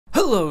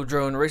Hello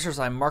drone racers,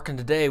 I'm Mark, and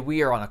today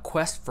we are on a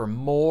quest for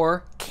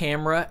more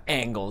camera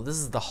angle. This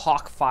is the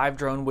Hawk 5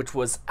 drone, which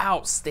was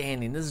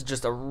outstanding. This is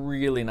just a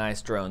really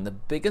nice drone. The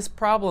biggest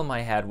problem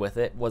I had with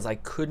it was I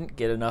couldn't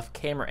get enough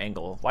camera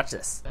angle. Watch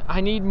this.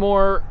 I need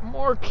more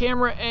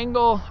camera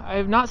angle. I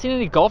have not seen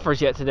any golfers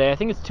yet today. I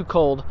think it's too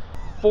cold.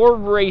 For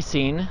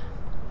racing,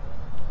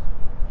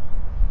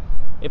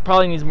 it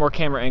probably needs more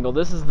camera angle.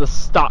 This is the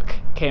stock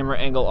camera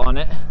angle on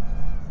it,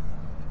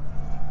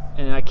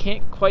 and I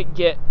can't quite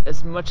get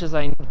as much as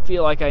I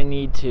feel like I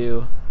need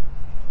to,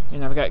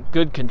 and I've got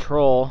good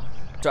control.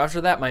 So after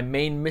that, my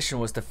main mission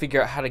was to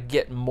figure out how to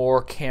get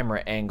more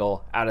camera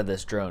angle out of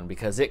this drone,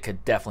 because it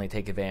could definitely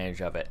take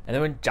advantage of it. And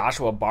then when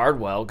Joshua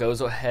Bardwell goes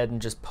ahead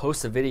and just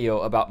posts a video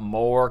about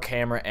more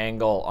camera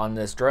angle on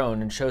this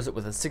drone and shows it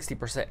with a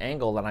 60%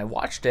 angle, then I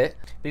watched it,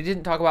 but he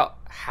didn't talk about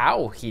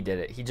how he did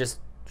it. He just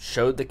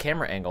showed the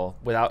camera angle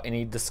without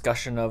any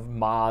discussion of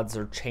mods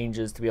or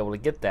changes to be able to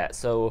get that.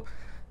 So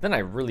then I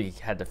really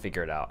had to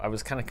figure it out. I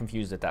was kind of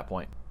confused at that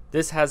point.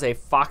 This has a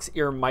Fox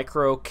Ear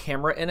micro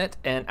camera in it,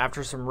 and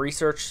after some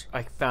research,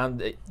 I found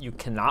that you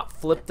cannot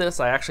flip this.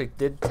 I actually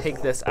did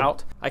take this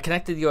out. I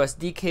connected the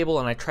USB cable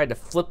and I tried to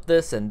flip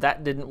this, and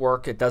that didn't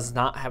work. It does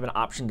not have an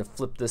option to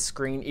flip this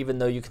screen, even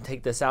though you can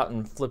take this out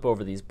and flip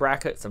over these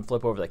brackets and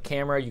flip over the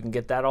camera. You can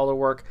get that all to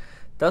work.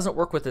 Doesn't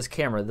work with this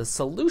camera. The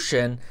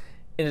solution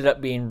ended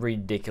up being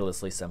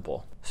ridiculously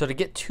simple. So to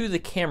get to the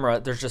camera,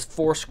 there's just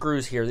 4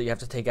 screws here that you have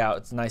to take out.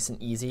 It's nice and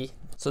easy.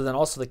 So then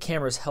also the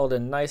camera is held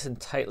in nice and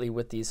tightly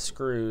with these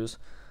screws,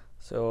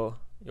 so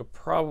you'll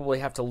probably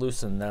have to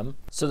loosen them.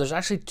 So there's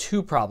actually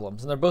 2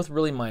 problems, and they're both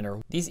really minor.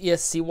 These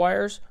ESC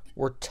wires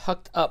were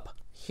tucked up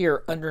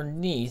here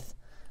underneath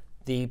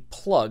the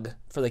plug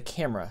for the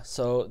camera,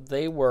 so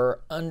they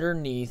were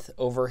underneath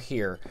over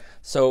here,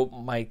 so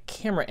my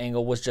camera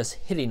angle was just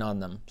hitting on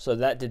them, so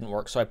that didn't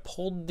work. So I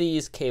pulled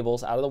these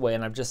cables out of the way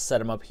and I've just set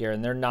them up here,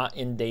 and they're not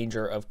in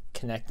danger of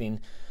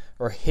connecting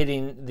or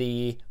hitting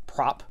the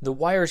prop. The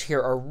wires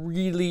here are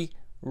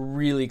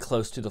really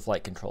close to the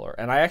flight controller,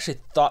 and I actually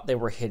thought they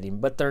were hitting,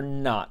 but they're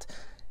not.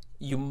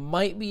 You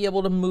might be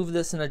able to move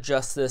this and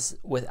adjust this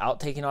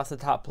without taking off the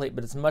top plate,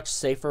 but it's much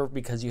safer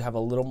because you have a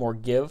little more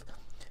give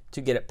to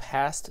get it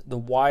past. The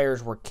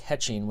wires were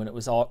catching when it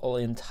was all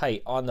in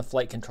tight on the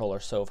flight controller.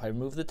 So if I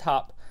move the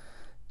top,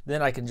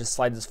 then I can just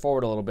slide this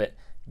forward a little bit,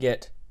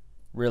 get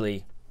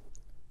really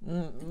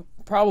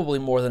probably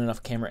more than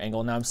enough camera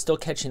angle. Now I'm still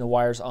catching the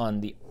wires on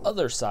the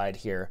other side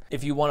here.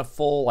 If you want a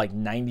full like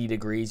 90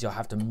 degrees, you'll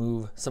have to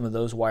move some of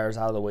those wires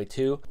out of the way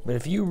too. But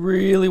if you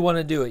really want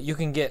to do it, you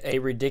can get a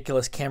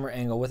ridiculous camera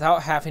angle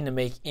without having to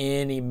make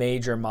any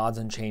major mods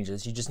and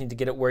changes. You just need to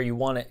get it where you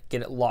want it,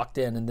 get it locked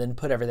in, and then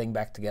put everything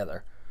back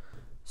together.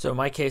 So in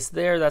my case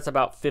there, that's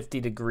about 50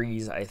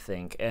 degrees, I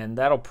think, and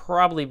that'll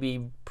probably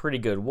be pretty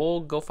good. We'll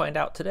go find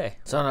out today.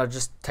 So now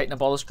just tighten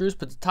up all the screws,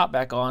 put the top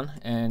back on,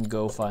 and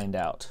go find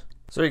out.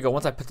 So there you go.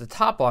 Once I put the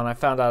top on, I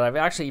found out I've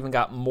actually even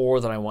got more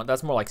than I want.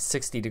 That's more like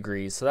 60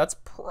 degrees, so that's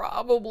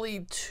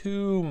probably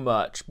too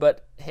much,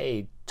 but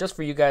hey, just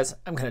for you guys,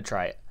 I'm gonna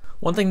try it.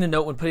 One thing to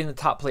note when putting the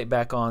top plate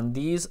back on,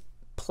 these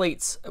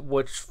plates,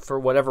 which for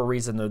whatever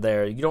reason they're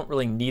there, you don't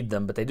really need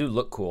them, but they do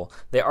look cool.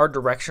 They are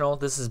directional.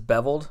 This is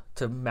beveled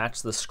to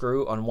match the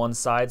screw on one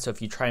side, so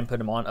if you try and put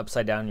them on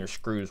upside down, your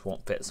screws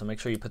won't fit. So make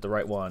sure you put the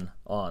right one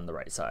on the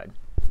right side.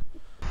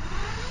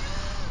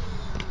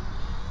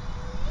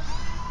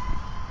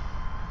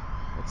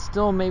 It's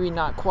still maybe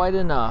not quite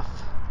enough,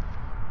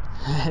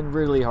 and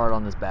really hard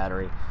on this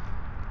battery.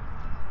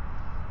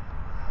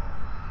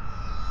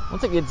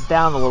 Once it gets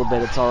down a little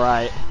bit, it's all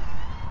right.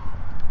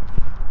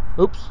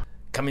 Oops.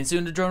 Coming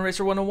soon to Drone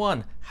Racer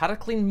 101, how to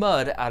clean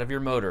mud out of your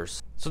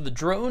motors. So the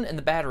drone and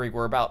the battery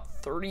were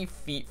about 30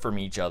 feet from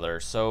each other,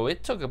 so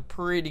it took a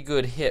pretty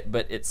good hit,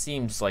 but it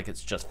seems like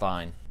it's just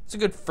fine. It's a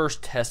good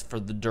first test for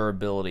the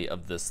durability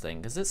of this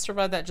thing, because it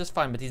survived that just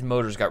fine, but these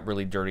motors got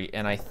really dirty,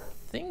 and I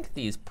think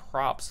these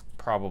props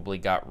probably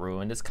got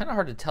ruined. It's kind of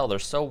hard to tell, they're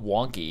so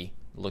wonky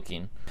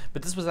looking.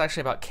 But this was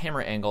actually about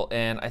camera angle,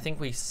 and I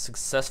think we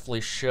successfully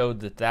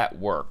showed that that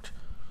worked.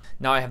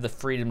 Now I have the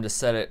freedom to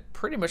set it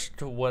pretty much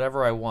to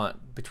whatever I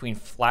want between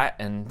flat,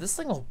 and this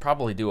thing will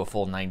probably do a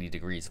full 90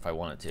 degrees if I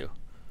want it to.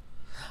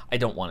 I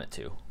don't want it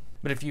to.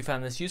 But if you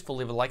found this useful,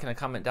 leave a like and a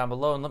comment down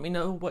below and let me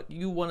know what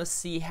you want to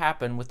see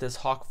happen with this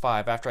Hawk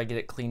 5 after I get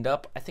it cleaned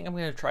up. I think I'm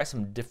going to try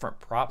some different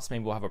props.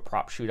 Maybe we'll have a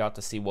prop shootout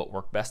to see what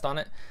worked best on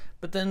it.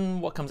 But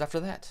then what comes after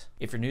that?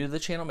 If you're new to the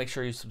channel, make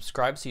sure you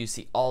subscribe so you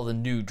see all the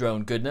new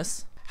drone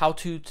goodness,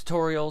 how-to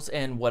tutorials,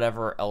 and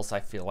whatever else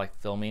I feel like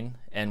filming,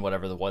 and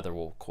whatever the weather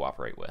will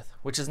cooperate with,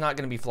 which is not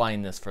going to be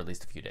flying this for at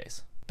least a few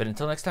days. But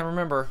until next time,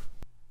 remember,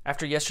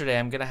 after yesterday,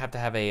 I'm going to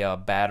have a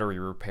battery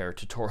repair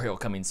tutorial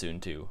coming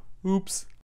soon too. Oops.